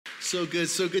So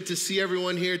good to see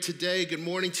everyone here today. Good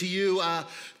morning to you.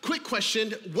 Quick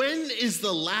question. When is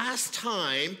the last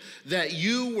time that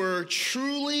you were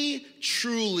truly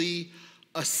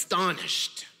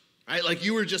astonished? Right? Like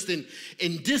you were just in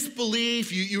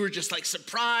disbelief. You were just like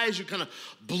surprised. You're kind of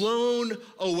blown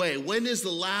away. When is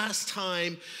the last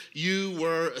time you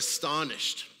were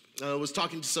astonished? I was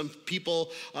talking to some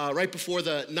people right before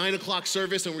the 9 o'clock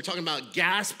service, and we're talking about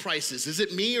gas prices. Is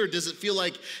it me, or does it feel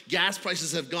like gas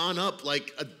prices have gone up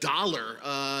like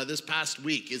 $1 this past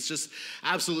week? It's just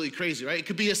absolutely crazy, right? It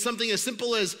could be something as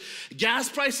simple as gas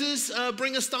prices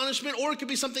bring astonishment, or it could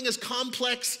be something as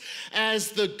complex as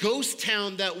the ghost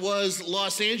town that was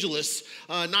Los Angeles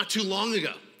not too long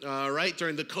ago. Right,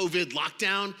 during the COVID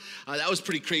lockdown. That was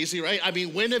pretty crazy, right? I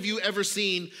mean, when have you ever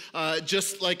seen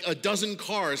just like a dozen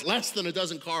cars, less than a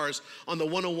dozen cars on the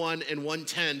 101 and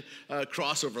 110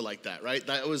 crossover like that, right?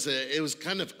 It was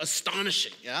kind of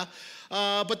astonishing, yeah?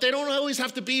 But they don't always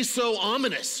have to be so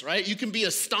ominous, right? You can be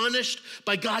astonished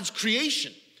by God's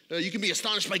creation. You can be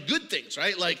astonished by good things,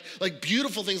 right? Like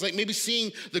beautiful things, like maybe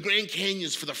seeing the Grand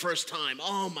Canyons for the first time.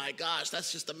 Oh my gosh,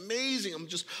 that's just amazing. I'm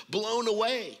just blown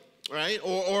away. Right?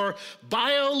 Or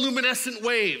bioluminescent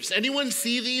waves. Anyone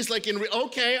see these? Like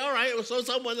okay, all right. So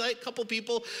someone, like a couple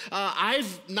people.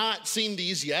 I've not seen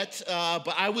these yet,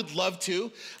 but I would love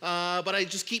to. But I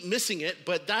just keep missing it.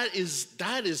 But that is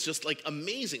just like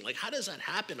amazing. Like, how does that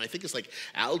happen? I think it's like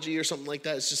algae or something like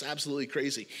that. It's just absolutely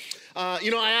crazy.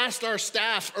 I asked our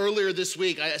staff earlier this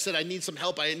week. I said I need some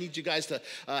help. I need you guys to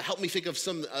help me think of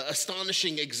some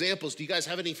astonishing examples. Do you guys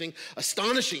have anything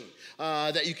astonishing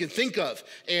that you can think of?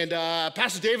 And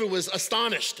Pastor David was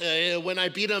astonished when I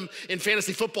beat him in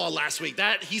fantasy football last week.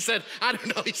 He said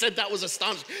that was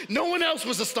astonishing. No one else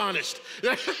was astonished.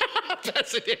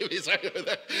 Pastor David's right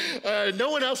over there.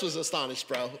 No one else was astonished,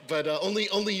 bro, but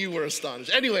only you were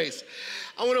astonished. Anyways,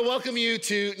 I want to welcome you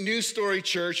to NewStory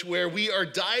Church, where we are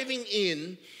diving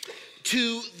in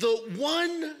to the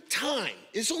one time,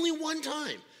 it's only one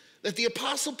time, that the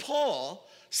Apostle Paul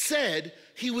said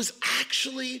he was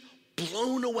actually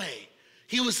blown away.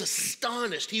 He was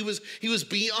astonished. He was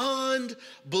beyond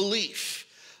belief.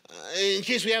 In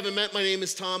case we haven't met, my name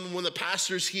is Tom. I'm one of the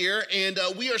pastors here, and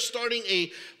we are starting a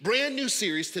brand new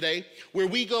series today where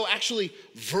we go actually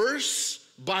verse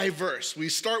by verse. We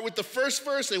start with the first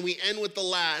verse and we end with the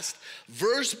last,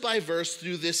 verse by verse,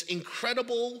 through this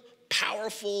incredible,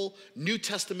 powerful New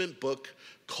Testament book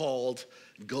called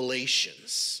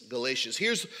Galatians.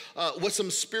 Here's what some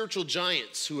spiritual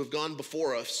giants who have gone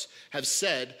before us have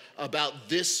said about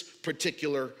this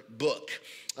particular book.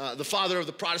 The father of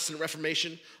the Protestant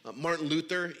Reformation, Martin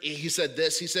Luther, he said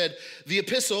this. He said, the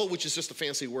epistle, which is just a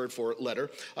fancy word for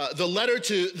letter, the letter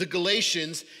to the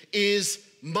Galatians is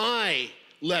my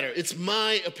letter. It's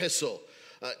my epistle.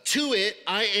 To it,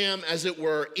 I am, as it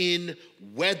were, in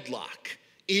wedlock.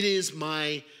 It is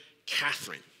my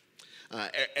Catherine.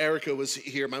 Erica was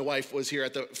here, my wife was here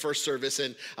at the first service,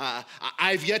 and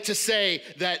I've yet to say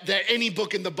that any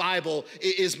book in the Bible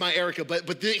is my Erica,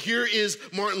 but here is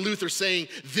Martin Luther saying,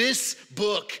 this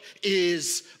book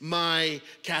is my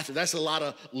Catherine. That's a lot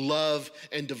of love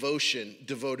and devotion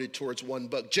devoted towards one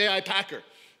book. J.I. Packer.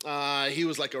 He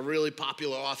was like a really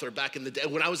popular author back in the day.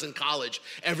 When I was in college,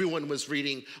 everyone was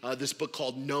reading this book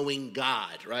called Knowing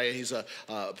God, right? He's a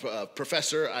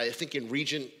professor, I think in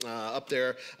Regent up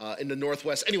there in the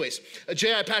Northwest. Anyways,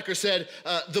 J.I. Packer said,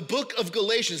 the book of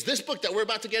Galatians, this book that we're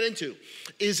about to get into,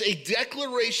 is a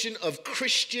declaration of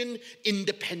Christian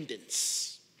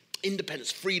independence,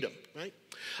 freedom, right?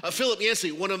 Philip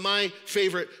Yancey, one of my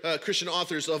favorite Christian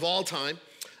authors of all time,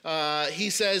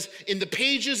 he says, in the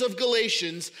pages of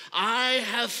Galatians, I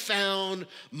have found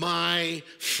my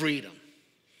freedom.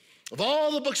 Of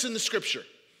all the books in the scripture,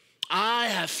 I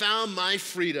have found my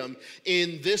freedom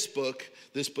in this book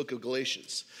of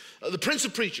Galatians. The Prince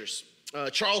of Preachers,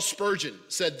 Charles Spurgeon,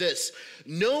 said this: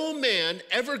 no man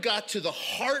ever got to the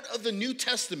heart of the New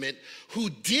Testament who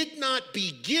did not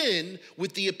begin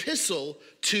with the epistle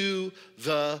to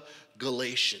the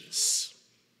Galatians.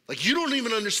 Like, you don't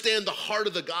even understand the heart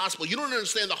of the gospel. You don't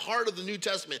understand the heart of the New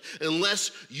Testament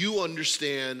unless you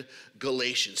understand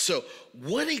Galatians. So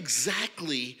what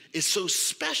exactly is so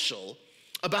special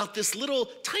about this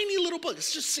tiny little book?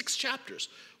 It's just 6 chapters.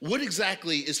 What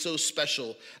exactly is so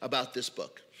special about this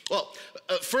book? Well,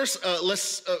 first,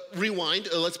 let's rewind.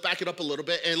 Let's back it up a little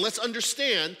bit, and let's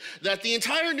understand that the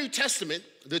entire New Testament,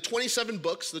 the 27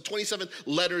 books, the 27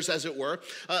 letters, as it were,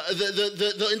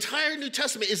 the entire New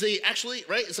Testament is actually,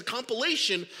 right, it's a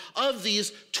compilation of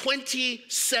these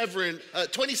 27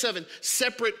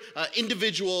 separate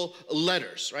individual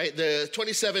letters, right? The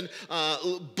 27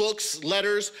 books,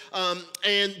 letters,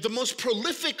 and the most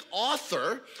prolific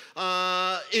author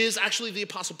is actually the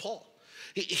Apostle Paul.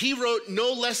 He wrote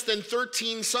no less than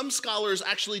 13, some scholars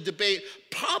actually debate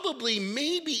probably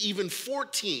maybe even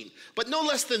 14, but no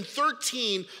less than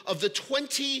 13 of the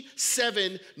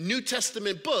 27 New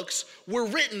Testament books were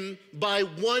written by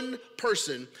one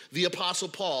person, the Apostle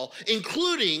Paul,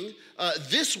 including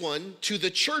this one to the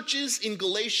churches in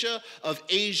Galatia of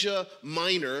Asia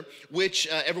Minor, which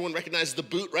everyone recognizes the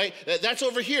boot, right? That's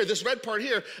over here, this red part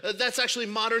here, that's actually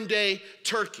modern day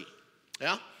Turkey,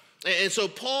 yeah? And so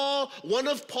Paul, one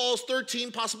of Paul's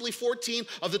 13, possibly 14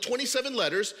 of the 27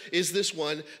 letters is this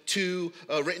one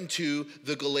written to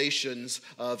the Galatians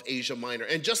of Asia Minor.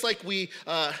 And just like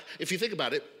if you think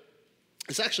about it,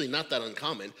 it's actually not that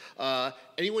uncommon.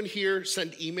 Anyone here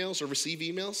send emails or receive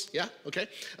emails? Yeah, okay.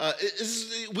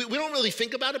 We don't really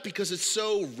think about it because it's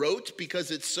so rote,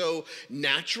 because it's so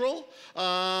natural.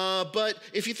 But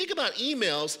if you think about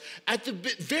emails, at the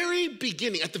very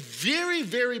beginning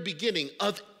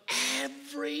of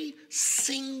every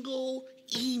single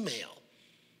email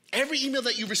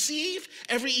that you receive,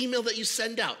 every email that you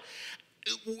send out,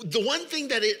 the one thing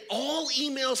that all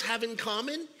emails have in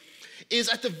common is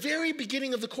at the very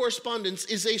beginning of the correspondence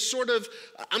is a sort of,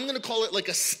 I'm going to call it like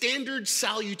a standard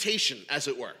salutation, as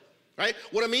it were, right?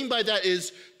 What I mean by that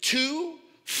is to,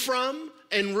 from,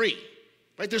 and re.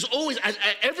 Right? There's always,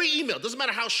 every email, doesn't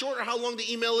matter how short or how long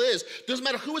the email is, doesn't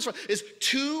matter who it's from, is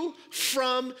to,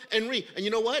 from, and re. And you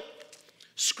know what?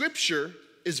 Scripture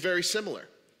is very similar.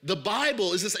 The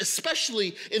Bible is,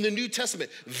 especially in the New Testament,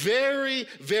 very,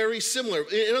 very similar.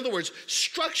 In other words,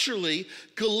 structurally,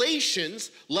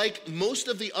 Galatians, like most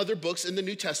of the other books in the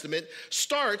New Testament,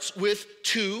 starts with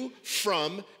to,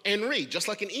 from, and re, just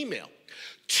like an email.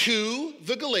 To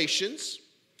the Galatians,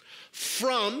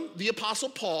 from the Apostle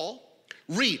Paul,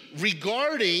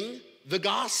 regarding the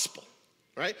gospel,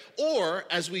 right? Or,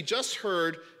 as we just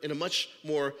heard in a much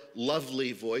more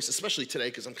lovely voice, especially today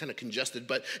because I'm kind of congested,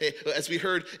 but as we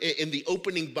heard in the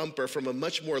opening bumper from a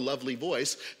much more lovely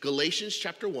voice, Galatians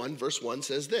chapter 1, verse 1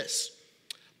 says this: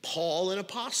 Paul, an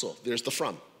apostle. There's the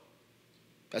from.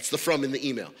 That's the from in the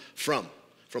email. From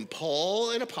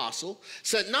Paul, an apostle,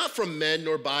 sent not from men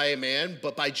nor by a man,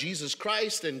 but by Jesus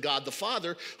Christ and God the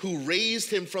Father, who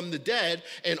raised him from the dead,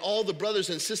 and all the brothers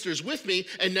and sisters with me.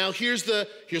 And now here's the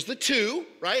to,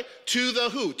 right? To the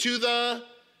who? To the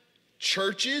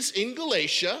churches in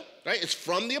Galatia, right? It's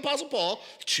from the Apostle Paul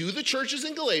to the churches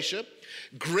in Galatia.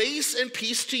 Grace and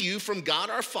peace to you from God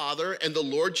our Father and the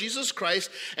Lord Jesus Christ.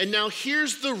 And now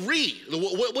here's the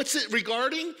what's it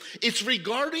regarding? It's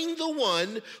regarding the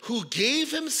one who gave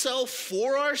himself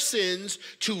for our sins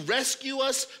to rescue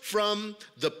us from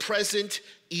the present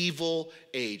evil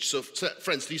age. So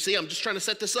friends, do you see? I'm just trying to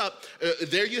set this up.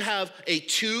 There you have a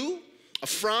to, a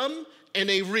from, and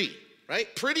a re.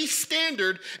 Right? Pretty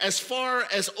standard as far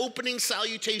as opening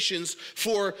salutations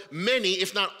for many,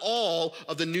 if not all,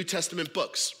 of the New Testament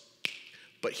books.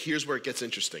 But here's where it gets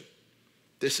interesting.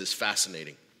 This is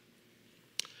fascinating.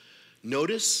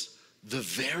 Notice the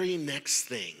very next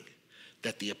thing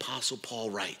that the Apostle Paul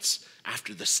writes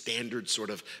after the standard sort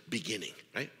of beginning,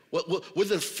 right? What are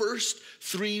the first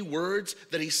three words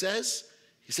that he says?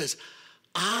 He says,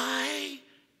 I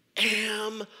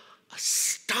am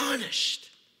astonished.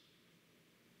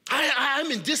 I'm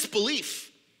in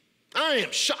disbelief. I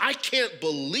am shocked. I can't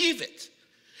believe it.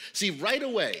 See, right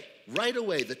away,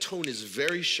 the tone is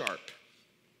very sharp.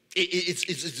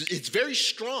 It's very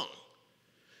strong.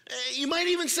 You might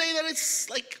even say that it's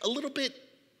like a little bit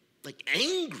like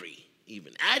angry,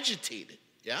 even agitated,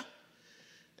 yeah?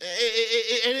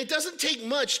 And it doesn't take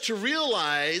much to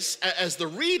realize as the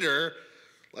reader,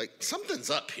 like something's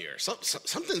up here,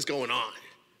 something's going on,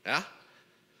 yeah?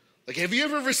 Like, have you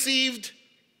ever received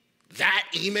that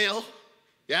email,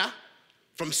 yeah,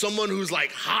 from someone who's like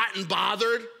hot and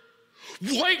bothered?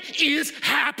 What is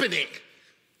happening,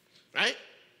 right?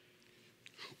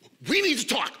 We need to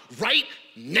talk right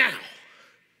now,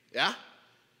 yeah?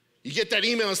 You get that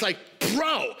email, it's like,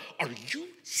 bro, are you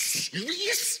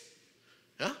serious?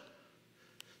 Yeah?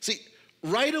 See,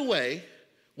 right away,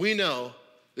 we know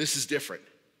this is different.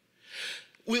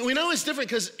 We know it's different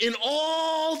because in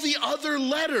all the other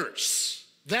letters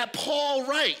that Paul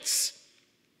writes,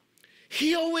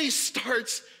 he always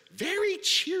starts very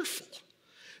cheerful,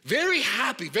 very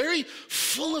happy, very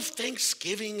full of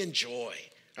thanksgiving and joy,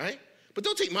 right? But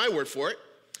don't take my word for it.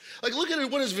 Like, look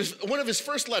at one of his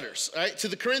first letters, right, to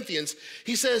the Corinthians.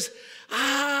 He says,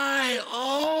 I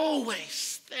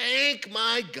always thank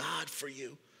my God for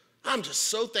you. I'm just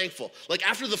so thankful. Like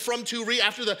after the from to re,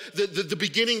 after the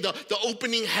beginning, the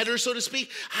opening header, so to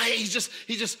speak, he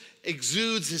just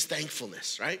exudes his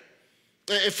thankfulness, right?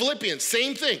 In Philippians,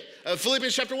 same thing.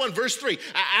 Philippians chapter 1, verse 3.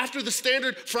 After the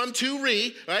standard from to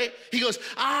re, right? He goes,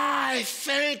 I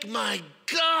thank my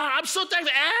God. I'm so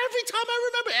thankful. Every time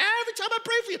I remember, every time I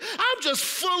pray for you, I'm just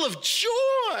full of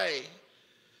joy.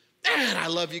 Man, I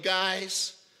love you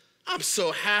guys. I'm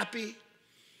so happy,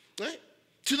 right?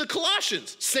 To the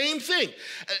Colossians, same thing.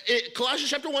 Colossians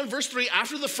chapter 1, verse 3,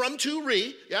 after the from to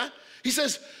re, yeah? He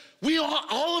says, we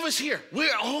all of us here,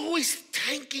 we're always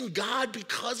thanking God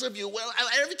because of you. Well,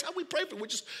 every time we pray for you, we're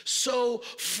just so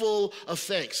full of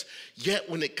thanks. Yet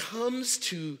when it comes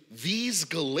to these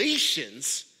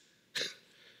Galatians,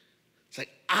 it's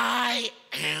like, I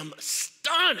am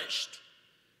astonished.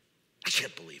 I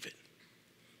can't believe it.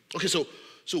 Okay, so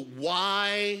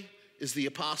why is the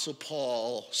Apostle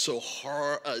Paul so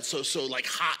hard, so like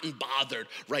hot and bothered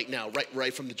right now,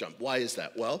 right from the jump? Why is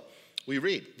that? Well, we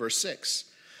read verse 6.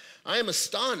 I am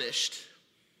astonished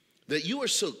that you are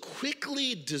so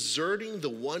quickly deserting the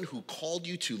one who called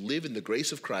you to live in the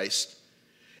grace of Christ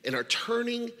and are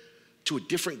turning to a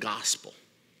different gospel,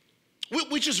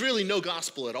 which is really no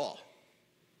gospel at all.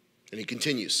 And he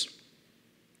continues.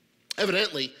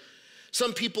 Evidently,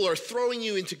 some people are throwing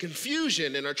you into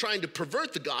confusion and are trying to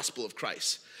pervert the gospel of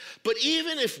Christ. But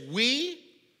even if we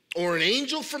or an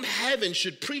angel from heaven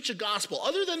should preach a gospel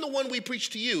other than the one we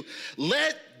preach to you,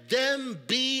 let them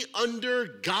be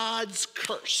under God's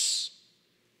curse.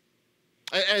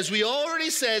 As we already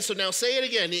said, so now say it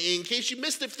again, in case you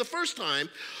missed it for the first time,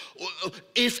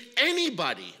 if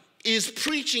anybody is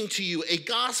preaching to you a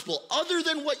gospel other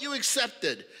than what you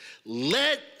accepted,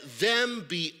 let them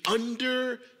be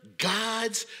under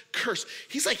God's curse.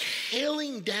 He's like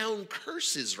hailing down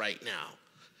curses right now.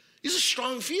 These are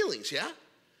strong feelings, yeah?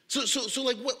 So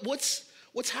like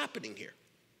what's happening here?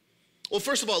 Well,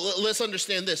 first of all, let's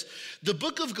understand this. The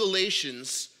book of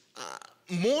Galatians,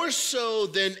 more so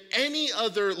than any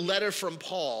other letter from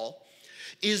Paul,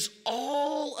 is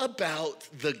all about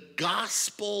the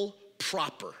gospel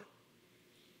proper.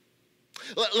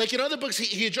 Like in other books,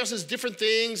 he addresses different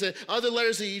things, and other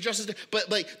letters he addresses, but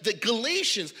like the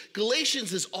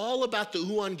Galatians is all about the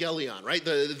euangelion, right?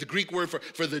 The Greek word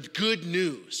for the good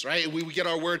news, right? We get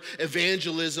our word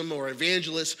evangelism or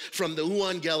evangelist from the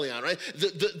euangelion, right?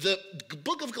 The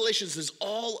book of Galatians is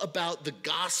all about the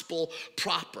gospel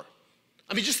proper.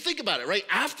 I mean, just think about it, right?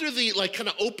 After the like kind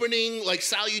of opening like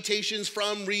salutations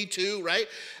from, re, to, right?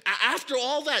 After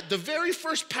all that, the very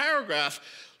first paragraph,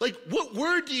 like what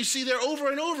word do you see there over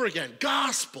and over again?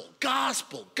 Gospel,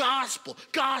 gospel, gospel,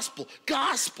 gospel,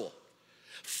 gospel.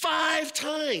 5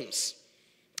 times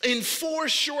in 4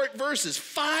 short verses,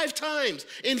 5 times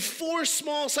in 4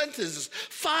 small sentences,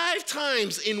 5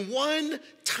 times in 1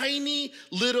 tiny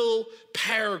little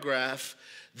paragraph.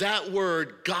 That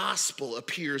word gospel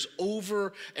appears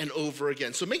over and over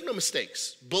again. So make no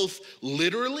mistakes, both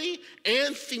literally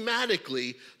and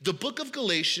thematically, the book of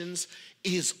Galatians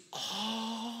is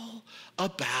all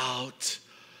about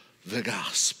the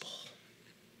gospel.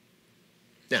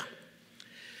 Now,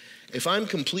 if I'm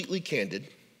completely candid,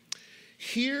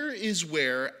 here is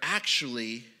where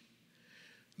actually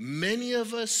many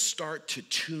of us start to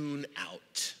tune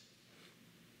out,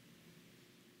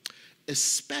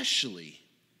 especially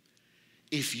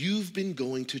if you've been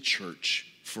going to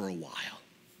church for a while.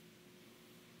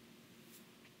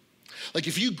 Like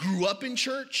if you grew up in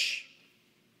church,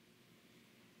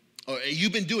 or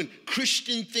you've been doing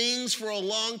Christian things for a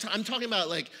long time, I'm talking about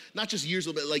like not just years,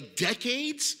 but like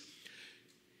decades,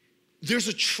 there's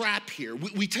a trap here.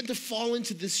 We tend to fall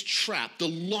into this trap. The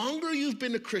longer you've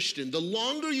been a Christian, the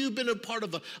longer you've been a part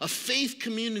of a faith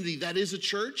community that is a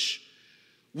church,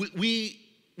 we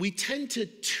tend to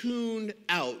tune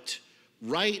out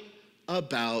right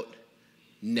about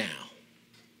now.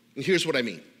 And here's what I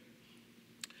mean.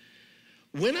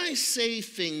 When I say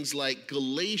things like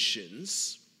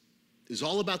Galatians is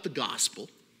all about the gospel,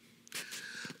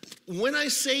 when I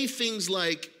say things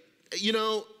like, you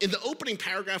know, in the opening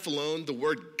paragraph alone, the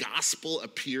word gospel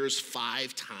appears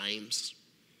 5 times.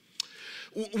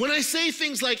 When I say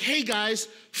things like, hey guys,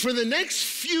 for the next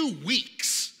few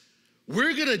weeks,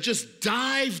 we're gonna just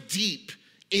dive deep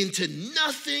into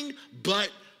nothing but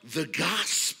the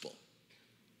gospel,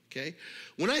 okay?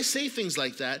 When I say things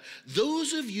like that,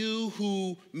 those of you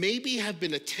who maybe have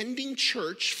been attending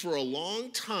church for a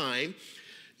long time,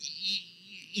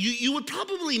 you would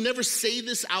probably never say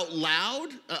this out loud,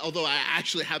 although I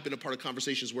actually have been a part of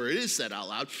conversations where it is said out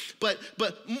loud, but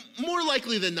more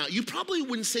likely than not, you probably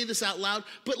wouldn't say this out loud,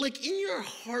 but like in your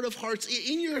heart of hearts,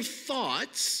 in your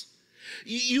thoughts,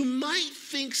 you might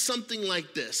think something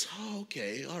like this. Oh,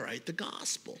 okay, all right, the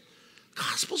gospel.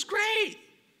 Gospel's great.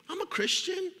 I'm a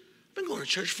Christian. I've been going to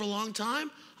church for a long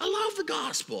time. I love the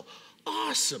gospel.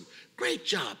 Awesome. Great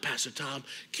job, Pastor Tom.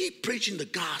 Keep preaching the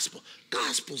gospel.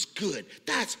 Gospel's good.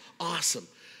 That's awesome.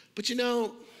 But you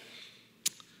know,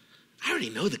 I already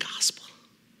know the gospel,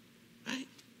 right?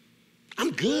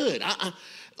 I'm good.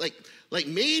 Like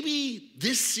maybe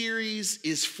this series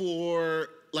is for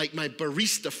like my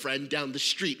barista friend down the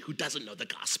street who doesn't know the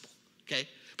gospel, okay?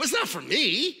 But it's not for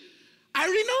me. I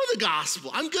already know the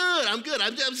gospel. I'm good.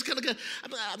 I'm just kind of,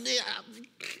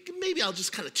 maybe I'll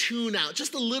just kind of tune out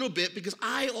just a little bit because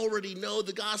I already know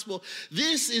the gospel.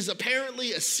 This is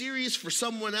apparently a series for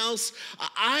someone else.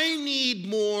 I need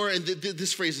more, and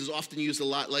this phrase is often used a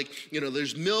lot, like, you know,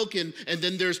 there's milk and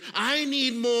then there's, I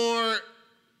need more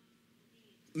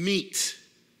meat.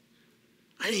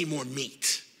 I need more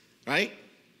meat, right?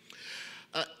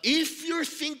 If you're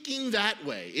thinking that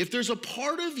way, if there's a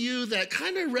part of you that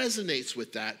kind of resonates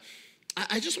with that,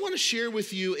 I just want to share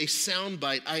with you a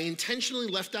soundbite I intentionally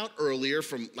left out earlier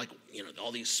from, like, you know,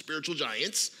 all these spiritual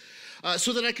giants,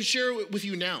 so that I could share it with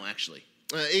you now, actually.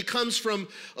 It comes from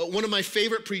one of my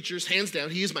favorite preachers, hands down.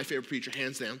 He is my favorite preacher,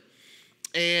 hands down.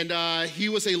 And he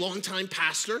was a longtime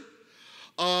pastor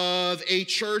of a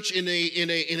church in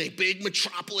a big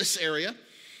metropolis area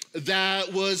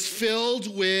that was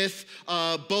filled with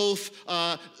both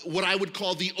what I would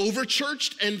call the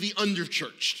overchurched and the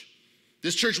underchurched.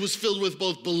 This church was filled with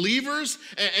both believers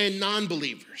and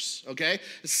non-believers, okay?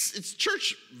 It's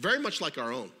church very much like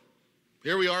our own.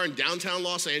 Here we are in downtown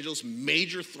Los Angeles,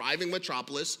 major thriving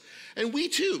metropolis, and we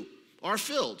too are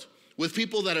filled with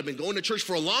people that have been going to church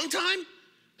for a long time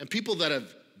and people that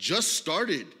have just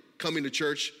started coming to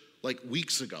church like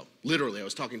weeks ago. Literally, I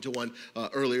was talking to one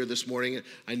earlier this morning.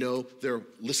 I know they're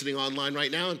listening online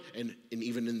right now and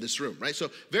even in this room, right?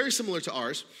 So very similar to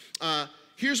ours.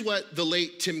 Here's what the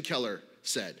late Tim Keller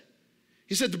said.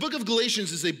 He said, the book of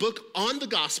Galatians is a book on the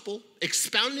gospel,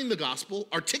 expounding the gospel,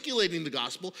 articulating the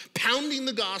gospel, pounding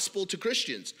the gospel to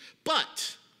Christians.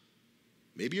 But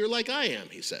maybe you're like I am,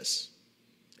 he says.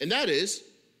 And that is,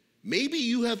 maybe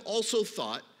you have also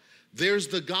thought there's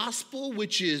the gospel,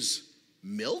 which is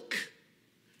milk,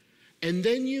 and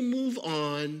then you move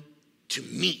on to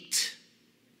meat.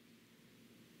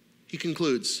 He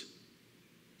concludes,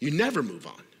 you never move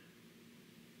on.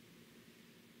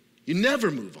 You never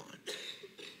move on.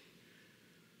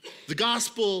 The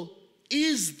gospel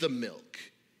is the milk.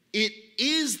 It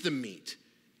is the meat.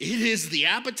 It is the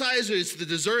appetizer, it's the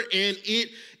dessert, and it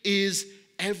is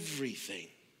everything.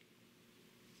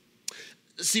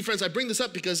 See, friends, I bring this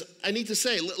up because I need to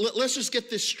say, let's just get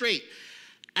this straight.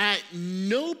 At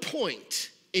no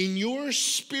point in your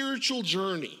spiritual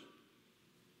journey,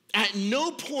 at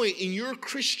no point in your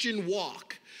Christian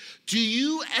walk, do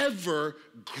you ever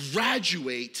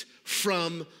graduate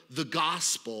from the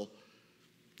gospel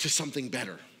to something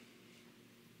better,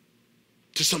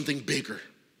 to something bigger,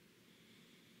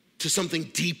 to something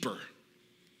deeper,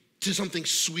 to something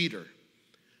sweeter,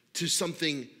 to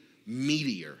something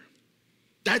meatier.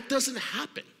 That doesn't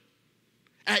happen.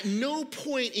 At no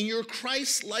point in your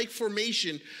Christ-like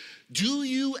formation do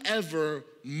you ever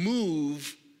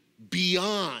move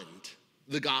beyond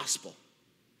the gospel.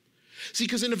 See,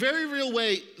 because in a very real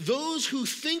way, those who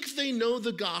think they know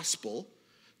the gospel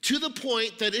to the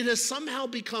point that it has somehow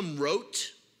become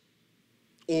rote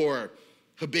or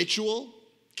habitual,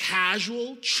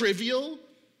 casual, trivial,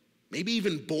 maybe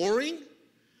even boring,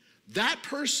 that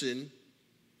person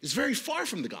is very far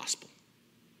from the gospel.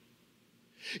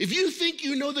 If you think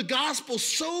you know the gospel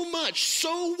so much,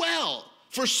 so well,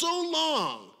 for so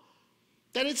long,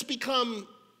 that it's become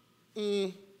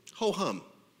ho-hum,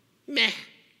 meh.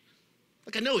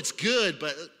 Like, I know it's good,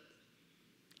 but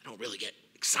I don't really get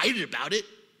excited about it.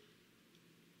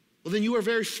 Well, then you are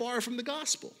very far from the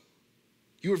gospel.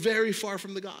 You are very far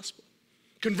from the gospel.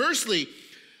 Conversely,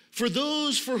 for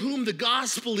those for whom the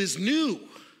gospel is new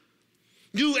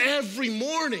every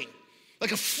morning,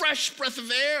 like a fresh breath of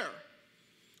air.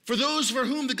 For those for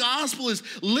whom the gospel is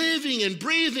living and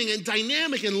breathing and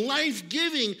dynamic and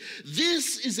life-giving,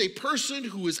 this is a person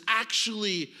who is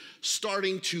actually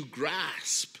starting to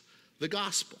grasp the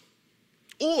gospel.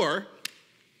 Or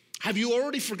have you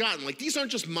already forgotten? Like, these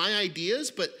aren't just my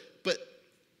ideas, but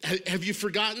have you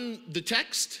forgotten the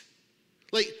text?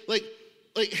 Like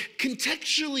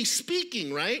contextually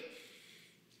speaking, right?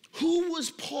 who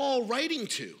was Paul writing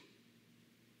to?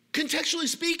 Contextually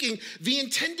speaking, the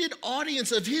intended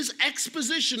audience of his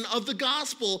exposition of the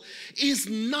gospel is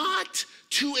not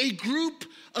to a group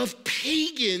of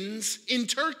pagans in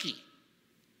Turkey,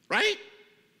 right?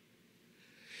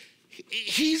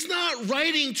 He's not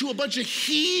writing to a bunch of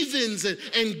heathens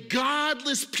and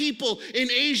godless people in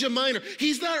Asia Minor.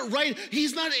 He's not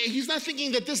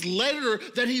thinking that this letter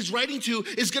that he's writing to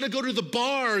is going to go to the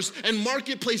bars and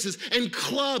marketplaces and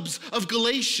clubs of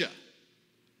Galatia.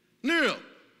 No.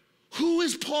 Who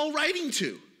is Paul writing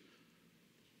to?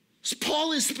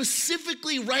 Paul is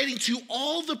specifically writing to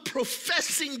all the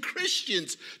professing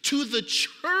Christians, to the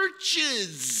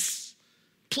churches,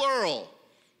 plural,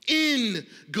 in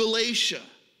Galatia.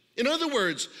 In other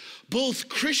words, both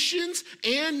Christians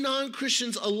and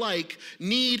non-Christians alike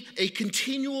need a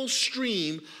continual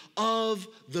stream of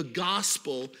the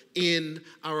gospel in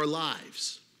our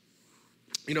lives.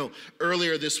 You know,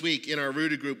 earlier this week in our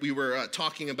Rooted group, we were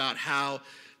talking about how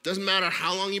doesn't matter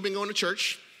how long you've been going to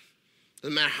church,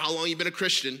 doesn't matter how long you've been a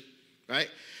Christian, right?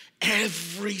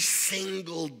 Every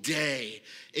single day,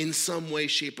 in some way,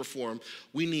 shape, or form,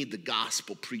 we need the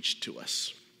gospel preached to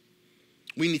us.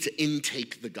 We need to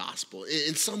intake the gospel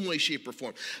in some way, shape, or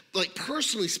form. Like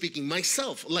personally speaking,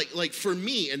 myself, like for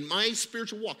me and my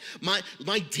spiritual walk,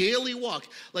 my daily walk,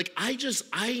 like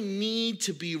I need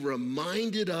to be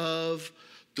reminded of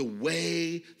the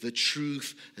way, the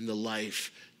truth, and the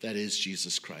life that is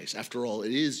Jesus Christ. After all,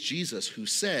 it is Jesus who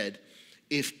said,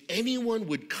 if anyone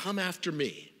would come after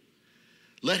me,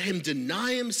 let him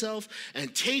deny himself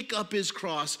and take up his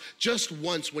cross just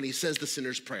once when he says the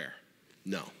sinner's prayer.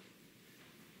 No.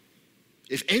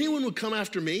 If anyone would come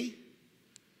after me,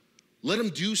 let him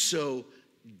do so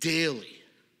daily,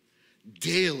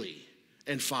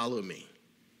 and follow me.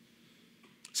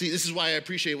 See, this is why I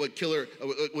appreciate what Keller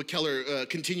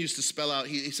continues to spell out.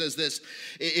 He says this: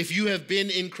 if you have been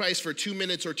in Christ for 2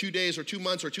 minutes or 2 days or 2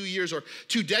 months or 2 years or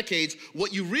 2 decades,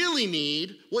 what you really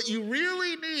need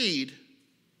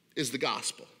is the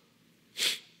gospel.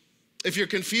 If you're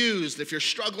confused, if you're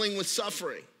struggling with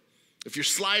suffering, if you're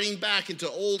sliding back into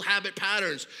old habit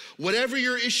patterns, whatever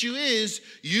your issue is,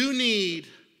 you need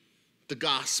the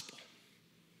gospel.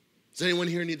 Does anyone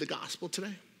here need the gospel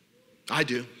today? I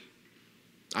do.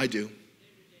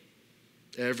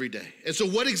 Every day. And so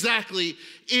what exactly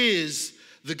is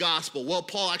the gospel? Well,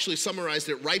 Paul actually summarized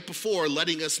it right before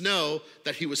letting us know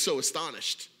that he was so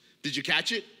astonished. Did you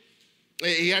catch it?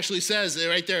 He actually says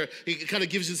right there, he kind of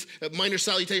gives his minor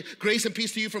salutation, grace and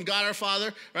peace to you from God our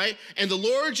Father, right? And the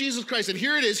Lord Jesus Christ, and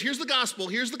here it is, here's the gospel,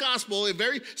 in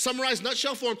very summarized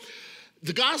nutshell form.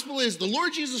 The gospel is the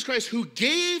Lord Jesus Christ who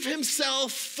gave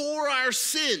himself for our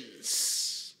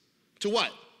sins. To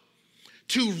what?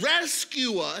 To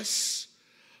rescue us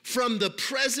from the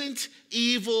present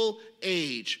evil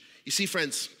age. You see,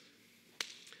 friends,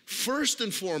 first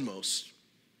and foremost,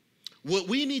 what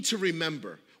we need to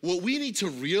remember, what we need to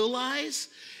realize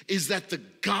is that the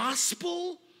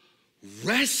gospel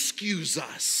rescues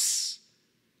us.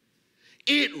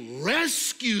 It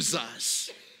rescues us.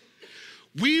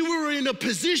 We were in a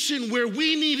position where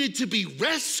we needed to be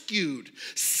rescued,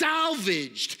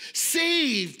 salvaged,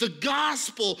 saved. The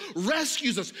gospel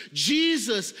rescues us.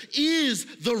 Jesus is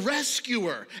the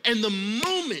rescuer. And the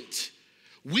moment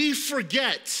we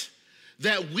forget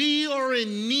that we are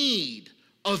in need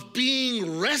of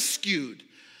being rescued,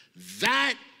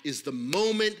 that is the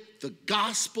moment the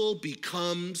gospel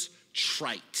becomes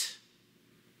trite.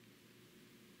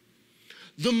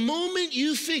 The moment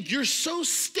you think you're so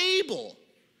stable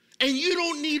and you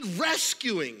don't need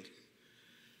rescuing,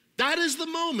 that is the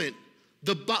moment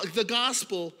the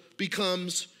gospel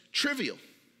becomes trivial.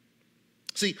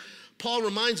 See, Paul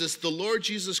reminds us the Lord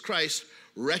Jesus Christ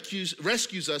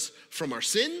rescues us from our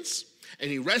sins, and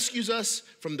he rescues us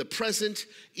from the present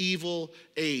evil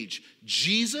age.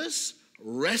 Jesus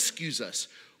rescues us.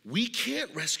 We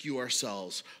can't rescue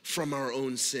ourselves from our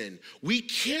own sin. We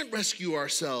can't rescue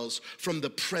ourselves from the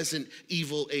present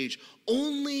evil age.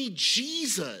 Only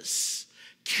Jesus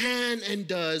can and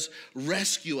does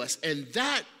rescue us. And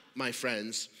that, my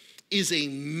friends, is a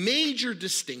major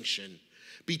distinction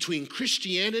between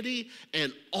Christianity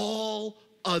and all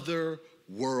other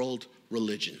world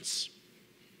religions.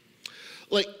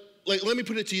 Like let me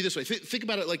put it to you this way. Think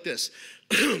about it like this.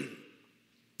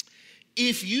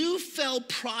 If you fell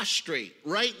prostrate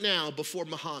right now before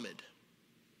Muhammad,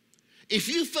 if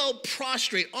you fell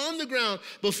prostrate on the ground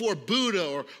before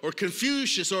Buddha or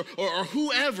Confucius or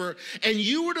whoever, and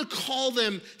you were to call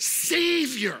them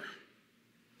savior,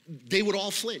 they would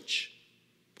all flinch.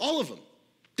 All of them.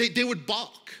 They would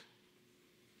balk,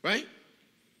 right?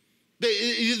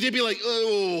 They'd be like,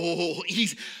 oh,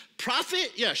 he's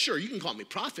prophet? Yeah, sure, you can call me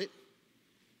prophet.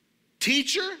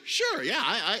 Teacher? Sure, yeah,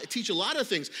 I teach a lot of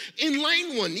things.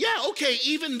 Enlightened one? Yeah, okay,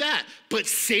 even that. But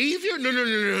Savior?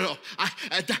 No.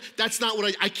 That's not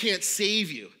what I can't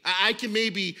save you. I can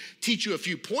maybe teach you a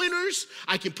few pointers.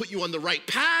 I can put you on the right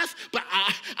path, but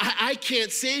I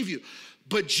can't save you.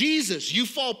 But Jesus, you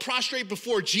fall prostrate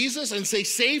before Jesus and say,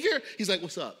 Savior? He's like,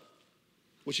 what's up?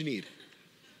 What you need?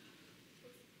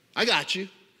 I got you.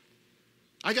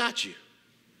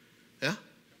 Yeah?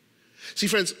 See,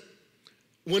 friends,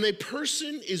 when a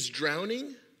person is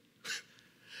drowning,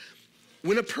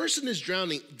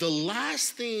 the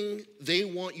last thing they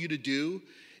want you to do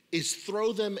is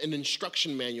throw them an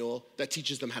instruction manual that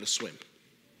teaches them how to swim.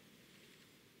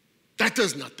 That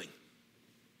does nothing.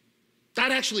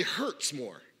 That actually hurts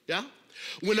more, yeah?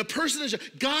 When a person is,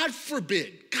 God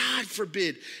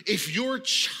forbid, if your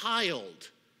child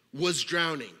was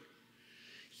drowning,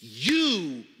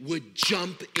 you would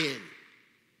jump in.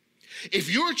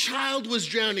 If your child was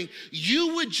drowning,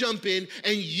 you would jump in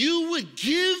and you would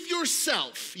give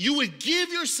yourself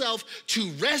to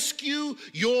rescue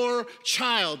your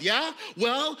child, yeah?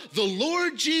 Well, the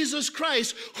Lord Jesus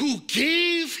Christ, who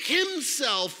gave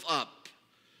himself up,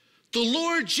 the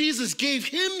Lord Jesus gave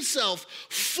himself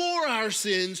for our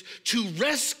sins to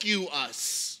rescue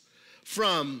us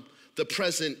from the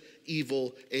present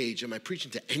evil age. Am I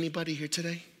preaching to anybody here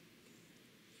today?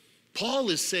 Paul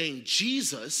is saying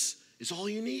Jesus is all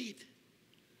you need.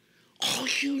 All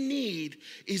you need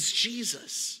is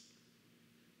Jesus.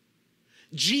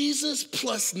 Jesus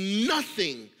plus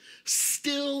nothing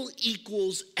still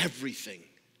equals everything.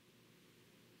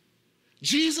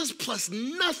 Jesus plus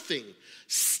nothing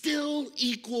still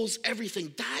equals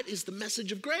everything. That is the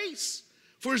message of grace.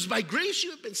 For it's by grace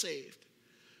you have been saved.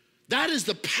 That is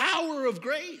the power of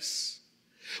grace.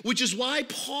 Which is why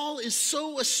Paul is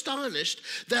so astonished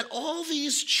that all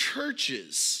these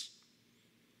churches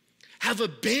have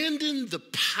abandoned the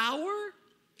power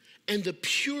and the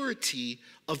purity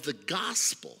of the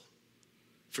gospel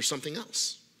for something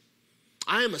else.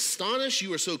 I am astonished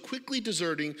you are so quickly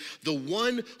deserting the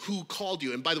one who called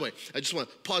you. And by the way, I just want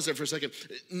to pause there for a second.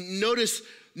 Notice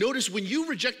when you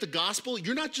reject the gospel,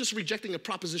 you're not just rejecting a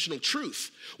propositional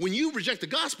truth. When you reject the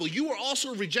gospel, you are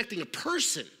also rejecting a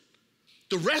person,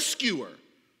 the rescuer,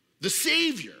 the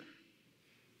savior,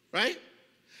 right?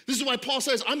 This is why Paul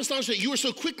says, I'm astonished that you are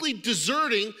so quickly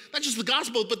deserting, not just the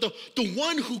gospel, but the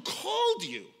one who called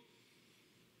you.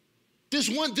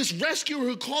 This rescuer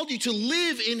who called you to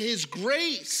live in his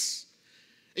grace.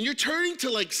 And you're turning to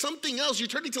like something else. You're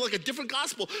turning to like a different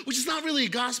gospel, which is not really a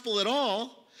gospel at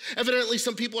all. Evidently,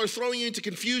 some people are throwing you into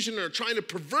confusion or trying to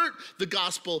pervert the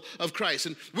gospel of Christ.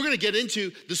 And we're going to get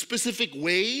into the specific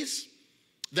ways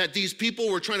that these people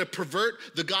were trying to pervert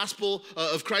the gospel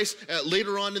of Christ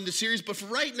later on in the series. But for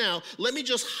right now, let me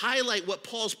just highlight what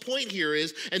Paul's point here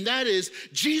is, and that is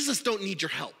Jesus don't need your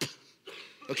help,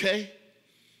 okay?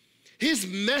 His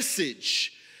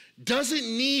message doesn't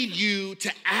need you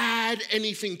to add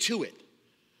anything to it.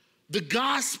 The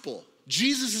gospel,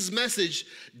 Jesus' message,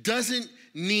 doesn't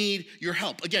need your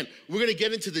help. Again, we're going to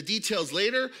get into the details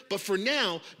later, but for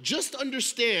now, just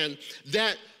understand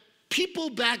that people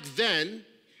back then,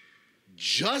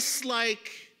 just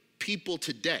like people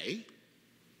today,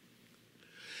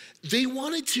 they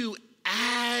wanted to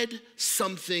add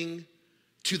something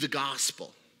to the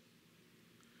gospel.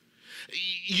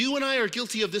 You and I are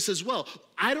guilty of this as well.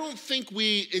 I don't think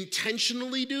we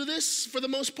intentionally do this for the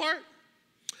most part.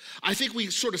 I think we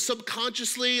sort of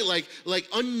subconsciously, like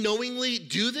unknowingly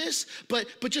do this, but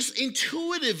just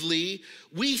intuitively,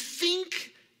 we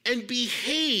think and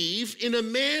behave in a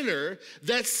manner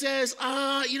that says,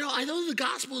 I know the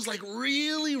gospel is like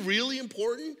really, really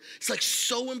important. It's like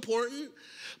so important,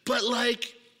 but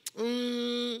like,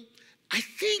 I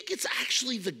think it's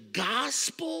actually the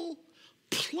gospel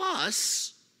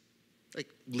plus like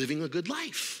living a good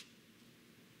life,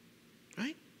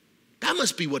 right? That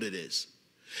must be what it is.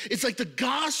 It's like the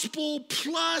gospel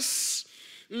plus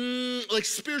like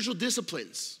spiritual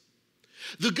disciplines.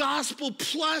 The gospel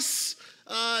plus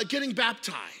getting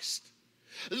baptized.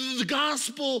 The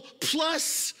gospel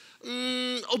plus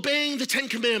obeying the 10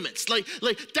 Commandments. Like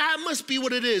that must be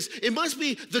what it is. It must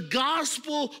be the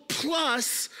gospel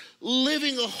plus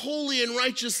living a holy and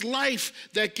righteous life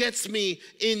that gets me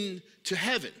into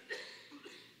heaven.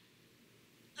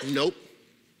 Nope.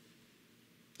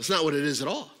 That's not what it is at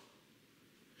all.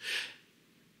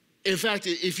 In fact,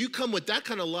 if you come with that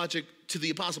kind of logic to the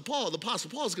Apostle Paul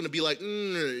is going to be like,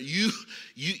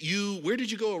 where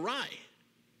did you go awry?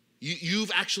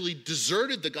 You've actually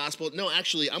deserted the gospel. No,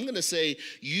 actually, I'm going to say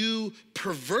you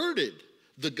perverted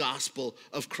the gospel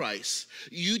of Christ.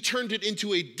 You turned it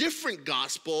into a different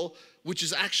gospel, which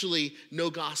is actually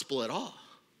no gospel at all.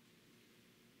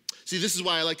 See, this is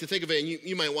why I like to think of it, and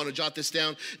you might want to jot this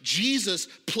down. Jesus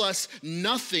plus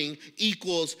nothing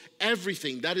equals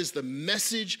everything. That is the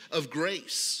message of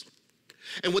grace.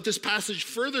 And what this passage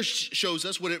further shows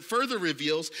us, what it further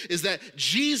reveals, is that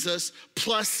Jesus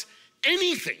plus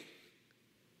anything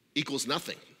equals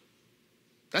nothing.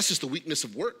 That's just the weakness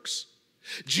of works.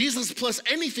 Jesus plus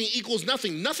anything equals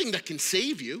nothing. Nothing that can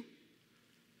save you.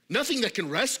 Nothing that can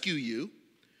rescue you.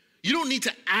 You don't need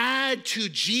to add to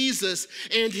Jesus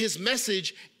and his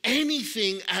message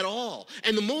anything at all.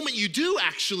 And the moment you do,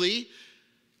 actually,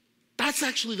 that's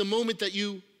actually the moment that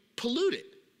you pollute it.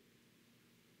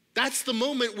 That's the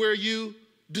moment where you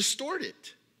distort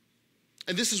it.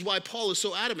 And this is why Paul is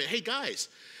so adamant. Hey, guys,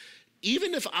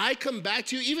 even if I come back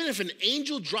to you, even if an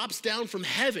angel drops down from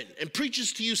heaven and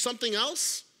preaches to you something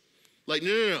else, like,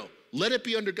 no, let it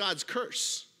be under God's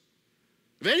curse.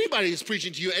 If anybody is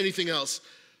preaching to you anything else,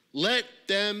 let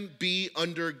them be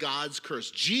under God's curse.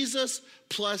 Jesus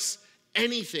plus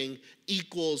anything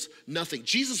equals nothing.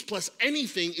 Jesus plus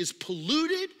anything is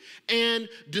polluted and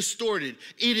distorted.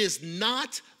 It is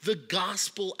not the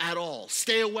gospel at all.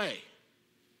 Stay away.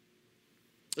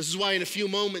 This is why in a few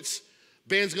moments,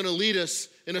 band's gonna lead us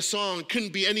in a song.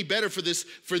 Couldn't be any better for this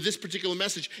particular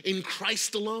message. In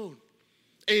Christ alone.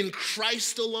 In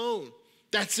Christ alone.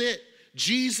 That's it.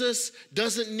 Jesus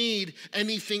doesn't need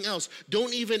anything else.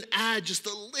 Don't even add just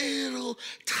a little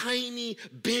tiny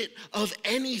bit of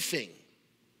anything.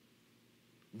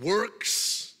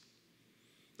 Works,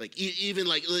 like even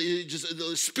like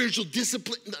just spiritual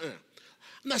discipline. No.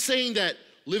 I'm not saying that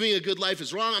living a good life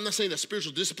is wrong. I'm not saying that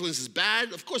spiritual disciplines is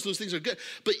bad. Of course, those things are good,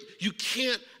 but you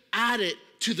can't add it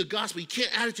to the gospel. You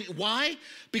can't add it to, why?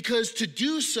 Because to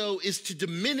do so is to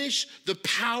diminish the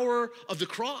power of the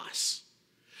cross.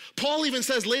 Paul even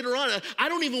says later on, I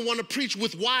don't even want to preach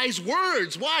with wise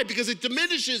words. Why? Because it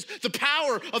diminishes the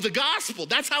power of the gospel.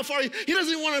 That's how far he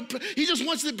doesn't even want to, he just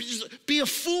wants to be a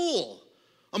fool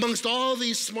amongst all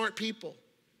these smart people.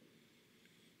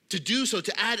 To do so,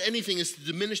 to add anything, is to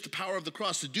diminish the power of the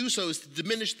cross. To do so is to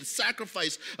diminish the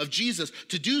sacrifice of Jesus.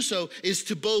 To do so is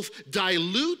to both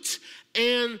dilute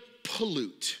and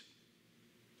pollute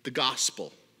the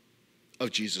gospel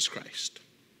of Jesus Christ.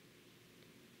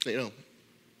 You know,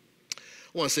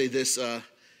 I want to say this,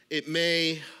 it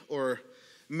may or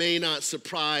may not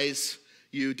surprise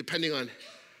you, depending on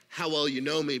how well you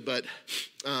know me, but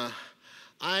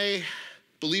I,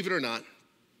 believe it or not,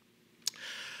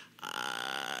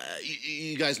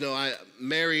 you guys know I'm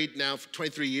married now for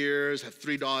 23 years, have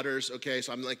 3 daughters, okay,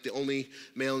 so I'm like the only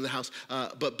male in the house,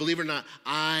 but believe it or not,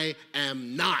 I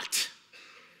am not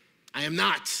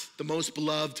the most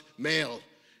beloved male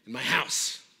in my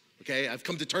house, okay? I've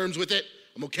come to terms with it,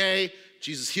 I'm okay.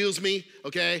 Jesus heals me,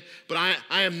 okay? But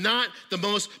I am not the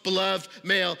most beloved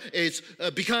male. It's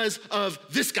because of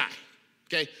this guy,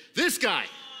 okay? This guy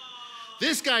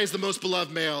is the most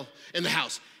beloved male in the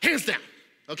house, hands down,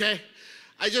 okay?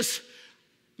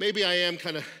 Maybe I am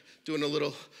kind of doing a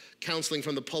little counseling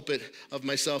from the pulpit of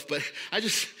myself, but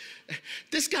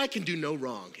this guy can do no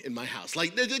wrong in my house.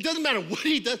 Like, it doesn't matter what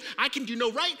he does. I can do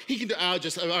no right. He can do, all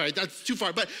right, that's too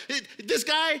far. But this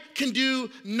guy can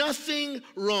do nothing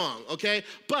wrong, okay?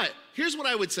 But here's what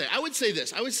I would say. I would say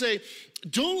this. I would say,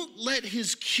 don't let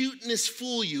his cuteness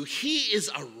fool you. He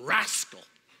is a rascal,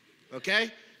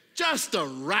 okay? Just a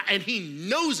rat, and he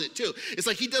knows it too. It's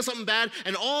like he does something bad,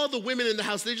 and all the women in the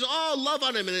house, they just all love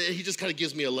on him, and he just kind of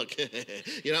gives me a look,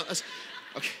 you know?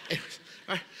 Okay, anyways,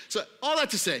 all right. So all that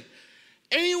to say,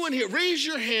 anyone here, raise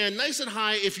your hand nice and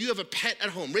high if you have a pet at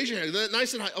home. Raise your hand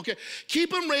nice and high, okay.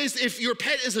 Keep them raised if your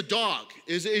pet is a dog.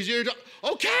 Is your dog,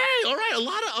 okay, all right, a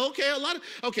lot of,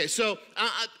 okay, so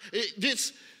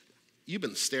you've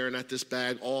been staring at this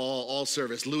bag all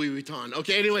service, Louis Vuitton.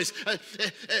 Okay, anyways,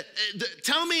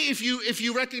 tell me if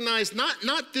you recognize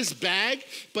not this bag,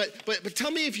 but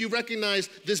tell me if you recognize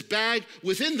this bag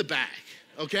within the bag.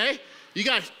 Okay, you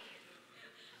guys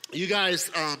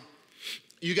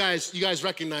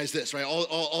recognize this, right?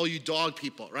 All you dog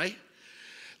people, right?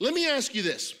 Let me ask you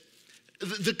this: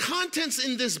 the contents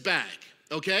in this bag,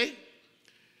 okay?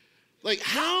 Like,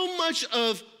 how much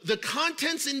of the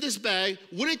contents in this bag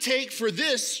would it take for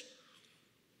this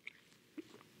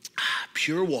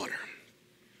pure water?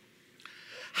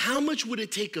 How much would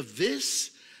it take of this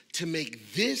to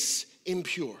make this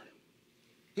impure?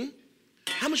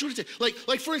 How much would it take?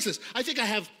 Like for instance, I think I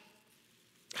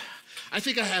I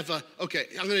think I have okay,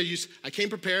 I came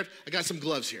prepared. I got some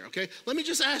gloves here, okay? Let me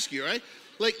just ask you, all right?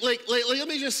 Let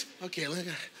me just, okay,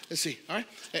 let's see, all right?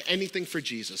 Anything for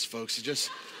Jesus, folks. Just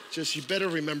you better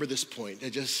remember this point.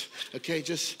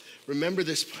 Just remember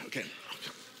this point, okay?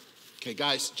 Okay,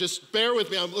 guys, just bear with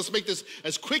me. Let's make this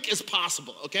as quick as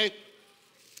possible, okay?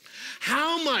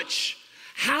 How much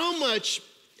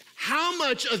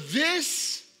of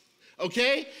this,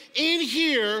 okay, in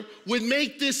here would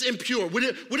make this impure? Would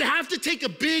it have to take a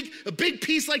big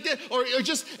piece like that, or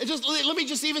just let me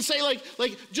just even say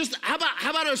just how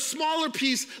about a smaller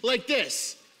piece like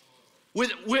this? With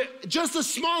just a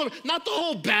smaller, not the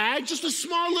whole bag, just a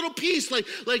small little piece, like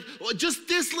just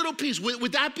this little piece.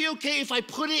 Would that be okay if I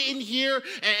put it in here?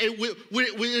 And would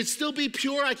it still be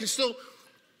pure? I can still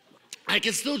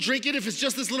drink it if it's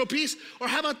just this little piece? Or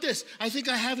how about this? I think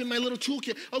I have in my little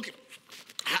toolkit. Okay.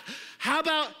 How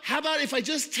about if I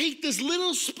just take this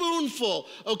little spoonful,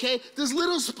 okay? This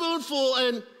little spoonful,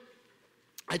 and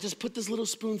I just put this little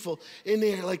spoonful in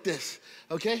there like this,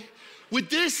 okay? Would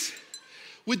this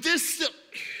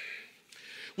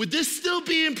still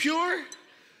be impure?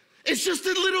 It's just a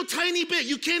little tiny bit.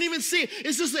 You can't even see it.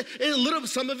 It's just a little,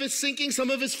 some of it's sinking, some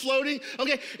of it's floating.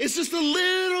 Okay, it's just a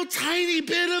little tiny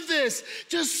bit of this.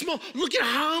 Just small. Look at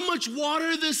how much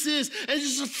water this is. And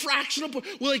it's just a fraction of,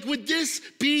 would this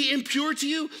be impure to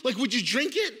you? Would you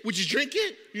drink it? Would you drink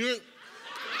it?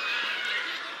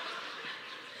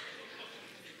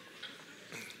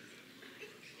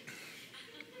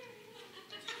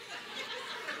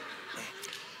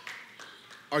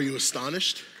 Are you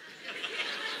astonished?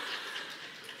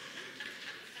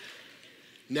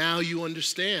 Now you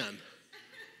understand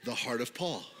the heart of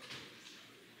Paul.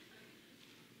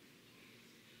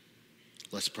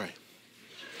 Let's pray.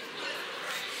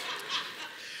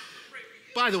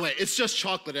 By the way, it's just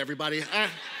chocolate, everybody.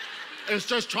 It's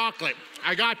just chocolate.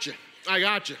 I got you.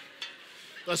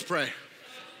 Let's pray.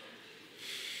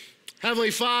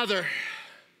 Heavenly Father,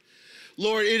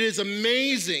 Lord, it is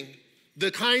amazing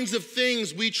the kinds of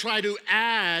things we try to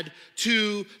add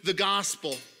to the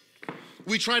gospel.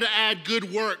 We try to add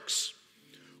good works.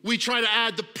 We try to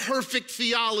add the perfect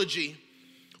theology.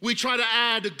 We try to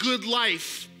add a good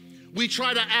life. We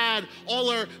try to add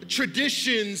all our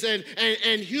traditions and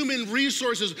human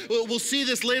resources. We'll see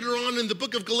this later on in the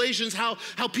book of Galatians, how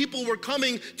people were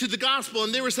coming to the gospel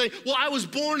and they were saying, well, I was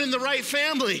born in the right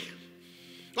family.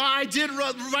 I did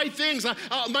right things.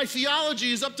 My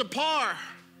theology is up to par.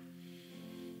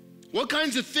 What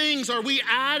kinds of things are we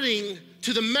adding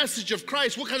to the message of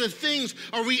Christ? What kind of things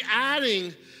are we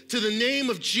adding to the name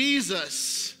of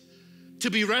Jesus to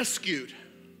be rescued?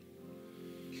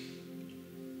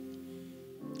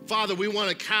 Father, we want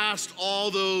to cast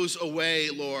all those away,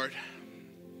 Lord.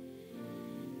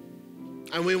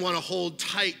 And we want to hold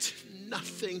tight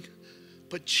nothing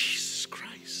but Jesus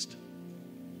Christ.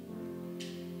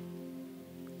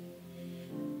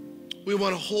 We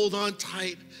want to hold on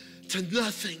tight to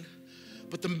nothing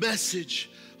but the message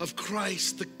of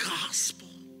Christ, the gospel.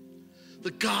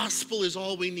 The gospel is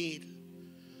all we need.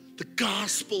 The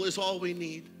gospel is all we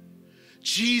need.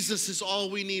 Jesus is all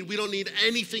we need. We don't need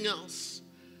anything else.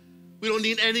 We don't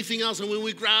need anything else. And when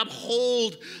we grab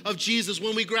hold of Jesus,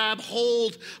 when we grab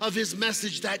hold of his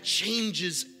message, that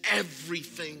changes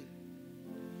everything.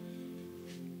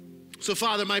 So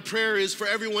Father, my prayer is for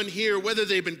everyone here, whether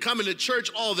they've been coming to church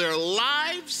all their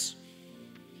lives,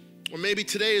 or maybe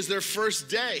today is their first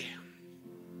day.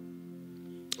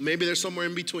 Or maybe they're somewhere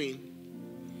in between.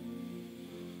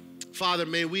 Father,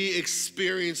 may we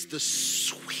experience the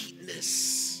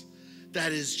sweetness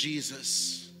that is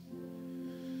Jesus.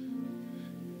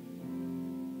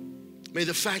 May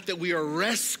the fact that we are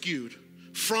rescued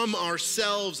from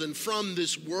ourselves and from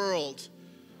this world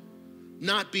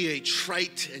not be a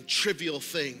trite and trivial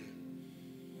thing.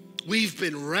 We've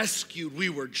been rescued. We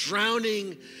were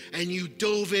drowning and you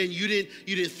dove in. You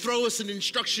didn't throw us an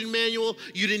instruction manual.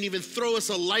 You didn't even throw us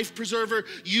a life preserver.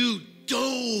 You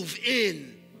dove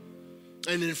in.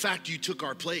 And in fact, you took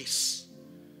our place.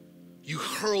 You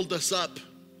hurled us up.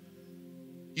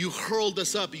 You hurled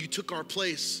us up. You took our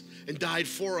place and died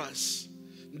for us.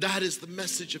 That is the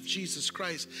message of Jesus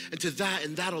Christ. And to that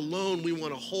and that alone we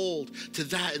want to hold. To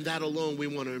that and that alone we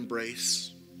want to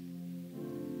embrace.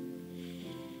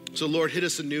 So Lord, hit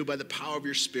us anew by the power of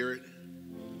your Spirit.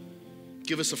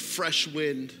 Give us a fresh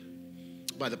wind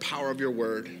by the power of your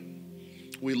word.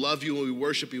 We love you and we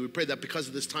worship you. We pray that because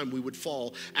of this time we would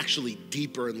fall actually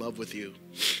deeper in love with you.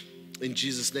 In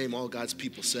Jesus' name, all God's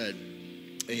people said,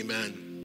 amen.